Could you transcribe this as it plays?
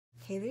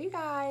Hey there, you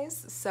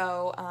guys.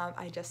 So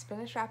I just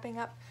finished wrapping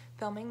up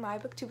filming my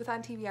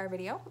Booktubeathon TBR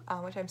video,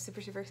 which I'm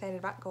super excited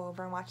about. Go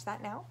over and watch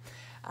that now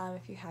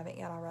if you haven't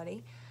yet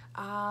already.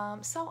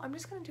 So I'm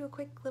just going to do a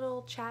quick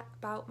little chat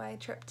about my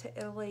trip to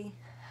Italy.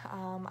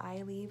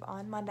 I leave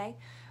on Monday.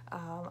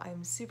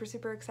 I'm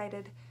super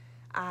excited.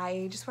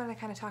 I just wanted to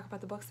kind of talk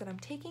about the books that I'm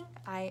taking.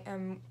 I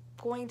am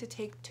going to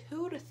take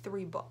 2 to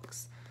 3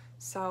 books.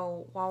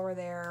 So while we're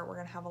there, we're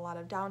going to have a lot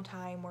of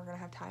downtime. We're going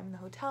to have time in the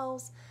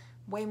hotels,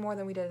 way more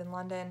than we did in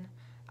London,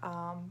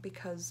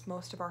 because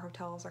most of our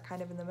hotels are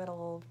kind of in the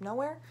middle of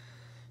nowhere.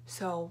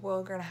 So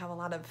we're going to have a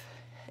lot of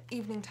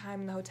evening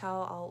time in the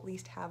hotel. I'll at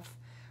least have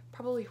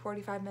probably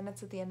 45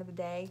 minutes at the end of the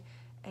day,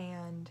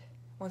 and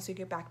once we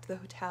get back to the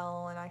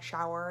hotel and I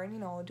shower and, you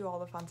know, do all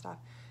the fun stuff,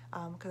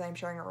 because I'm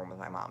sharing a room with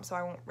my mom, so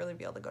I won't really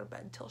be able to go to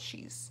bed until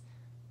she's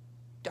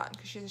done,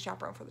 because she's a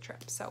chaperone for the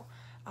trip. So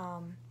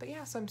but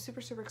yeah, so I'm super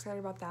excited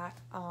about that.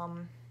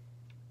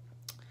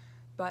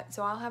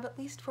 So I'll have at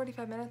least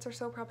 45 minutes or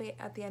so probably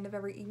at the end of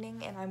every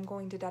evening, and I'm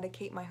going to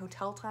dedicate my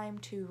hotel time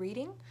to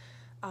reading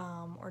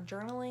or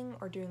journaling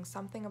or doing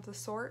something of the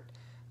sort,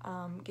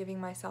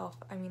 giving myself,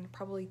 I mean,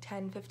 probably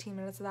 10-15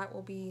 minutes of that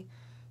will be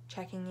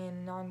checking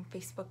in on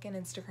Facebook and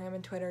Instagram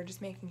and Twitter,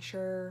 just making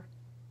sure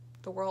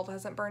the world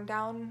hasn't burned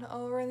down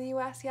over in the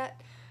US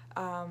yet.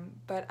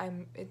 But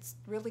it's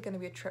really going to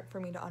be a trip for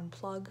me to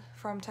unplug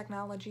from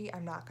technology.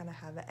 I'm not going to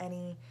have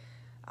any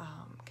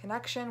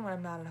connection when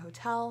I'm not in a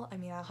hotel. I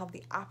mean, I'll have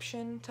the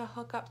option to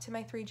hook up to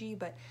my 3G,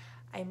 but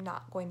I'm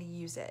not going to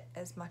use it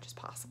as much as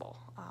possible.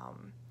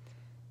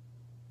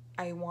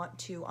 I want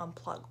to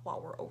unplug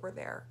while we're over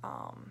there.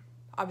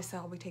 Obviously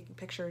I'll be taking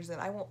pictures, and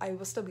I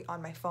will still be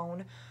on my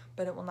phone,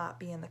 but it will not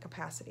be in the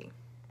capacity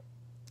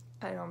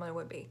I normally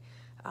would be.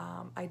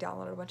 I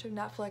downloaded a bunch of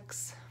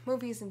Netflix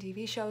movies and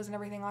TV shows and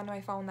everything onto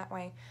my phone. That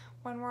way,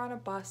 when we're on a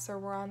bus or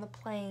we're on the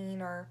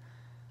plane or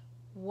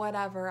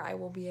whatever, I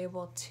will be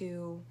able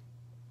to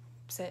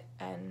sit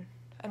and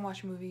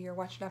watch a movie or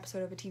watch an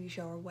episode of a TV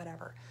show or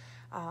whatever.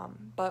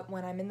 But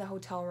when I'm in the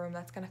hotel room,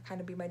 that's going to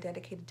kind of be my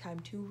dedicated time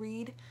to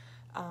read,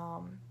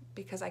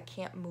 because I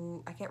can't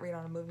read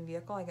on a moving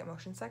vehicle. I get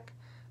motion sick.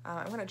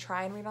 I'm going to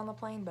try and read on the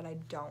plane, but I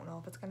don't know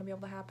if it's going to be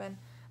able to happen.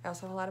 I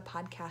also have a lot of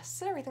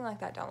podcasts and everything like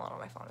that downloaded on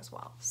my phone as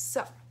well.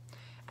 So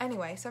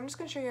anyway, I'm just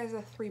going to show you guys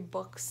the 3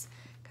 books,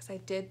 because I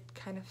did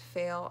kind of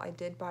fail. I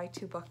did buy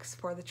 2 books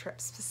for the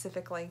trip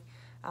specifically,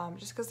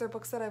 just because they're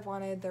books that I've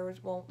wanted.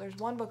 There's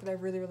one book that I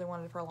really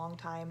wanted for a long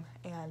time,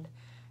 and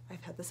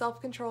I've had the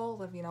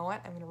self-control of, you know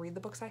what, I'm going to read the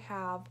books I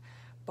have,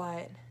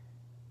 but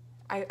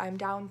I'm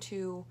down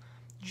to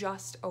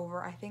just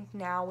over, I think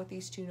now with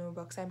these 2 new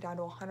books, I'm down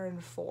to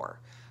 104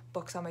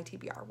 books on my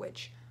TBR,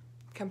 which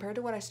compared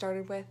to what I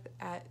started with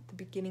at the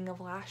beginning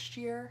of last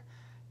year,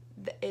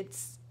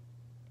 it's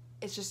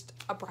just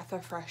a breath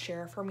of fresh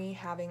air for me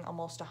having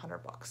almost 100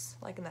 books,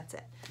 and that's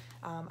it.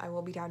 I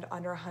will be down to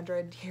under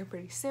 100 here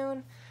pretty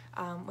soon,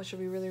 which will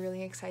be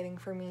really exciting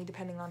for me,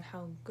 depending on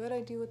how good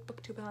I do with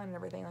Booktubeathon and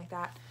everything like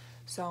that.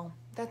 So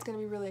that's going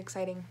to be really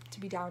exciting to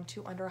be down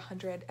to under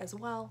 100 as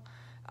well.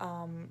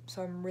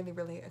 So I'm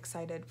really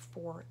excited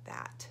for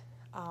that.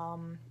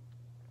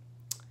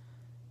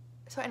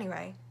 So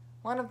anyway,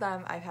 one of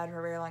them I've had for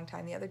a very long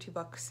time. The other 2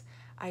 books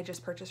I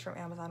just purchased from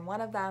Amazon.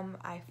 One of them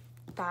I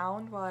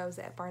found while I was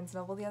at Barnes &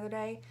 Noble the other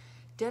day.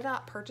 Did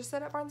not purchase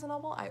it at Barnes &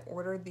 Noble. I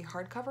ordered the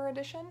hardcover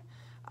edition,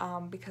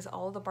 because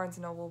all of the Barnes &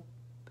 Noble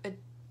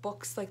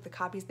books, like the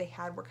copies they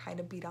had, were kind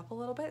of beat up a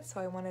little bit, so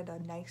I wanted a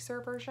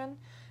nicer version.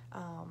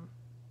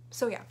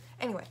 So yeah,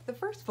 anyway, the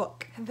first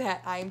book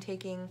that I'm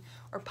taking,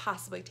 or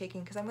possibly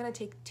taking, because I'm going to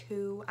take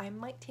 2, I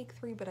might take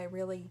 3, but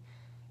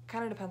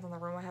kind of depends on the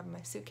room I have in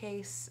my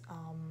suitcase,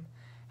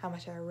 how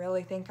much I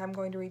really think I'm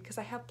going to read, because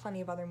I have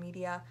plenty of other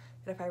media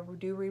that if I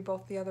do read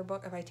both the other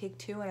book, if I take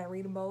 2 and I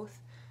read them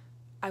both,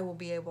 I will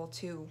be able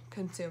to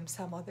consume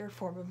some other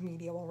form of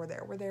media while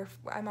we're there.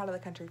 I'm out of the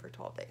country for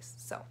 12 days.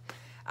 So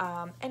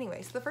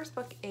anyways, the first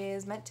book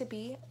is Meant to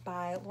Be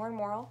by Lauren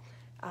Morrill.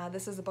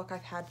 This is a book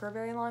I've had for a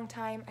very long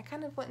time. I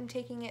kind of went and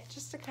taking it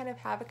just to kind of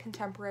have a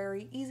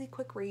contemporary, easy,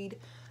 quick read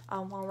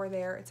while we're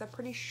there. It's a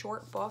pretty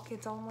short book.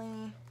 It's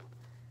only,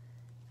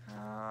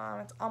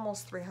 it's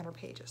almost 300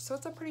 pages. So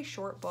it's a pretty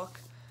short book.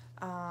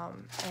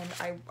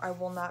 And I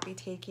will not be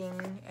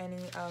taking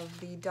any of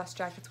the dust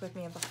jackets with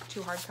me of the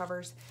 2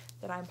 hardcovers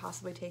that I'm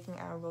possibly taking.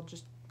 I will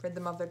just rid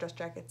them of their dust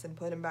jackets and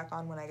put them back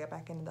on when I get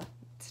back into the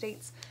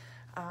States.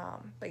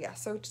 But yeah,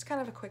 so just kind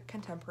of a quick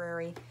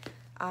contemporary.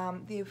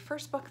 The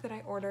first book that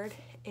I ordered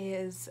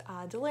is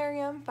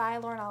Delirium by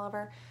Lauren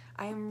Oliver.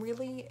 I am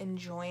really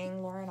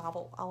enjoying Lauren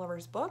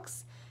Oliver's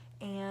books,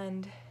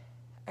 and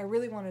I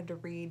really wanted to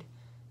read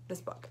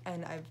this book,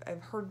 and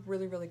I've heard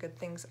really good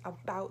things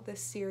about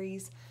this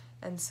series,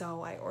 and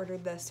so I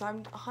ordered this. So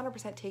I'm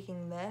 100%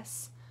 taking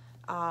this.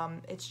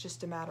 It's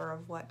just a matter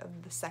of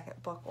the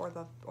second book or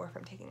if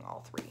I'm taking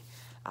all 3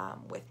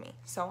 with me.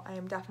 So I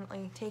am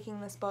definitely taking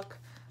this book.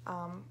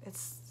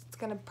 It's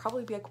gonna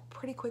probably be a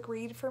pretty quick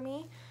read for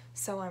me,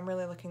 so I'm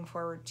really looking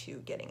forward to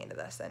getting into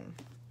this and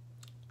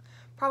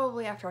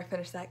probably after I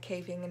finish that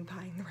caving and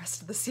buying the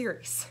rest of the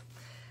series.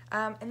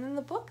 And then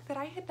the book that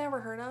I had never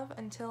heard of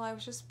until I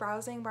was just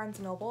browsing Barnes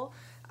 & Noble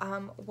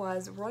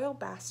was Royal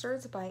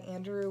Bastards by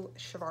Andrew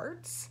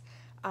Schwartz.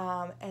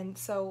 And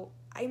so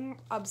I'm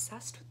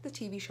obsessed with the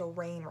TV show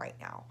Reign right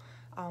now,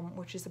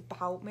 which is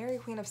about Mary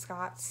Queen of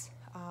Scots,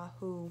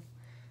 who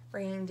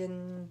reigned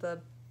in the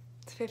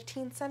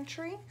 15th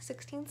century,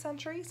 16th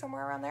century,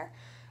 somewhere around there.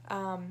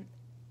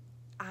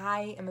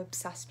 I am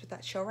obsessed with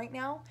that show right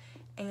now,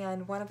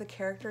 and one of the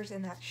characters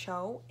in that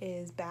show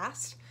is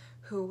Bast,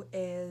 who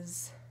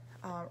is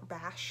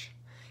Bash.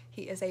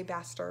 He is a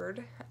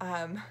bastard.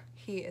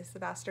 He is the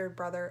bastard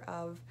brother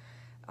of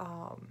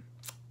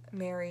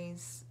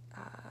Mary's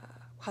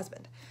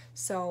husband.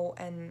 So,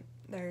 and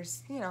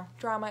there's, you know,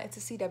 drama. It's a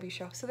CW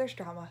show, so there's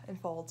drama and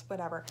folds,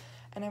 whatever.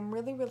 And I'm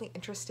really, really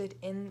interested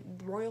in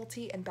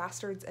royalty and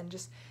bastards and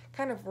just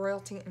kind of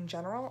royalty in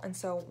general. And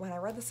so when I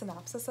read the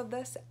synopsis of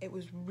this, it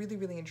was really,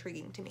 really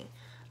intriguing to me.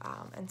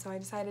 And so I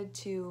decided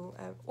to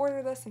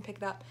order this and pick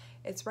it up.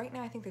 It's right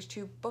now, I think there's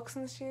 2 books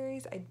in the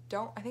series. I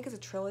think it's a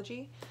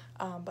trilogy.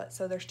 But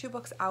so there's 2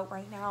 books out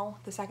right now.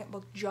 The second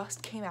book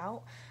just came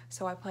out.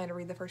 So I plan to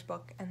read the first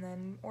book and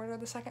then order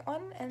the second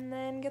one and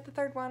then get the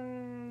third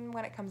one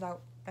when it comes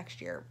out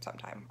next year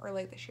sometime, or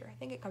late this year. I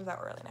think it comes out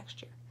early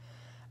next year.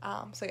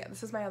 So yeah,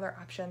 this is my other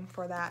option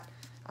for that.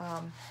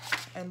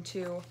 And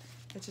 2,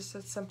 it's just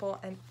so simple,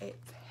 and it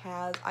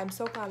has, I'm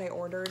so glad I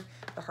ordered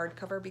the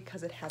hardcover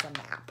because it has a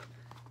map.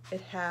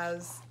 It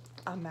has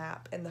a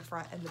map in the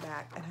front and the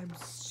back, and I'm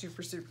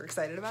super, super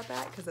excited about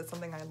that because that's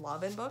something I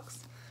love in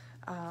books.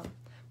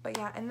 But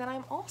yeah, and then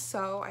I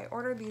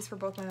ordered these for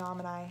both my mom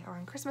and I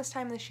around Christmas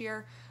time this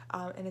year,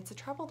 and it's a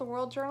Travel the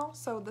World journal,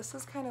 so this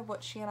is kind of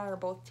what she and I are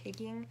both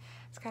taking.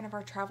 It's kind of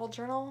our travel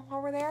journal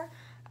while we're there,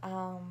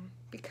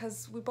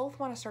 because we both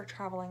want to start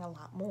traveling a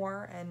lot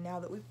more, and now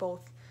that we've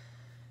both,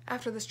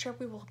 after this trip,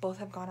 we will both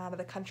have gone out of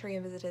the country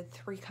and visited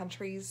 3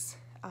 countries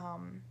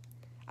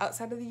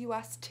outside of the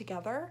US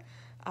together.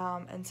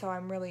 And so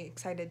I'm really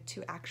excited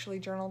to actually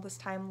journal this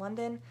time.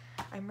 London,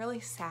 I'm really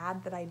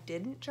sad that I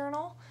didn't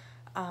journal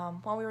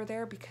while we were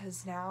there,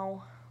 because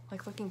now,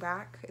 like, looking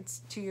back,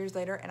 it's 2 years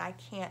later and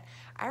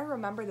I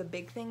remember the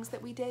big things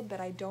that we did, but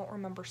I don't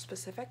remember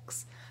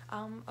specifics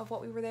of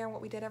what we were there and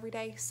what we did every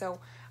day. So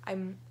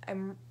I'm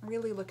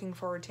really looking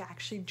forward to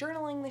actually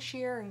journaling this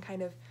year and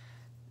kind of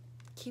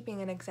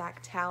keeping an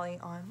exact tally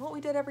on what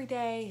we did every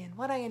day and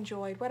what I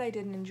enjoyed, what I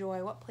didn't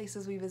enjoy, what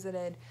places we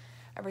visited,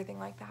 everything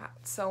like that.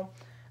 So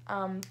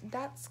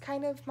that's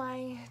kind of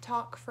my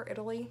talk for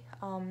Italy.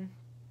 I'm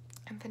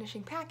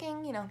finishing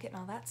packing, you know, getting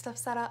all that stuff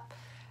set up.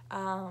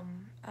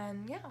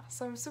 And yeah,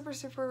 so I'm super,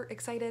 super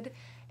excited,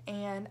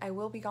 and I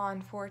will be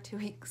gone for 2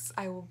 weeks.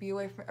 I will be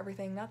away from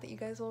everything. Not that you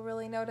guys will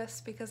really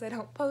notice because I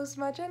don't post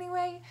much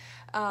anyway.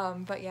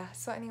 But yeah,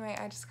 so anyway,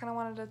 I just kind of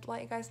wanted to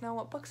let you guys know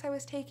what books I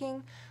was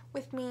taking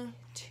with me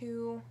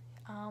to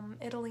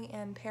Italy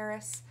and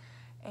Paris.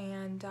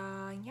 And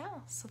yeah,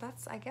 so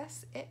that's, I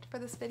guess, it for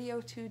this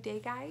video today,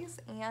 guys.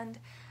 And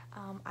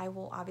I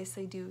will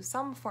obviously do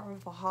some form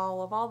of a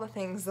haul of all the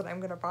things that I'm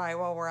going to buy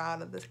while we're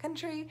out of this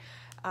country,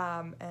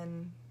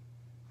 and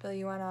fill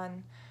you in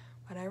on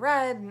what I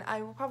read. And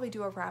I will probably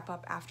do a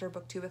wrap-up after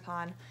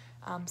Booktubeathon,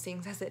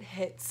 seeing as it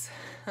hits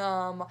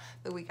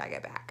the week I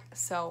get back.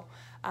 So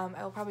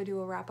I will probably do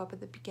a wrap-up at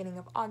the beginning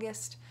of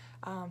August,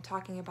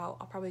 talking about,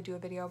 I'll probably do a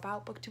video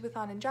about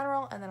Booktubeathon in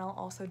general, and then I'll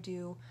also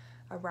do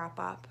a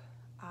wrap-up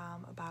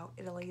about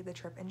Italy, the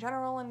trip in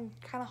general, and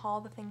kind of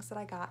haul the things that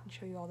I got and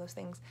show you all those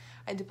things.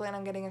 I do plan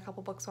on getting a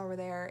couple books over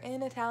there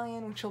in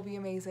Italian, which will be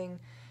amazing.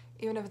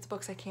 Even if it's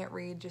books I can't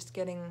read, just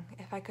getting,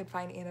 if I could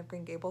find Anne of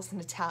Green Gables in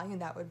Italian,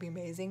 that would be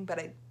amazing, but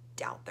I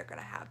doubt they're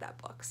gonna have that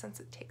book since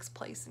it takes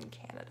place in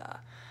Canada.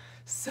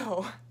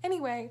 So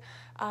anyway,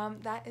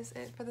 that is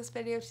it for this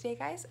video today,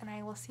 guys, and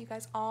I will see you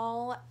guys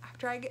all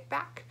after I get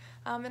back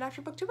and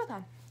after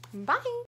Booktubeathon. Bye!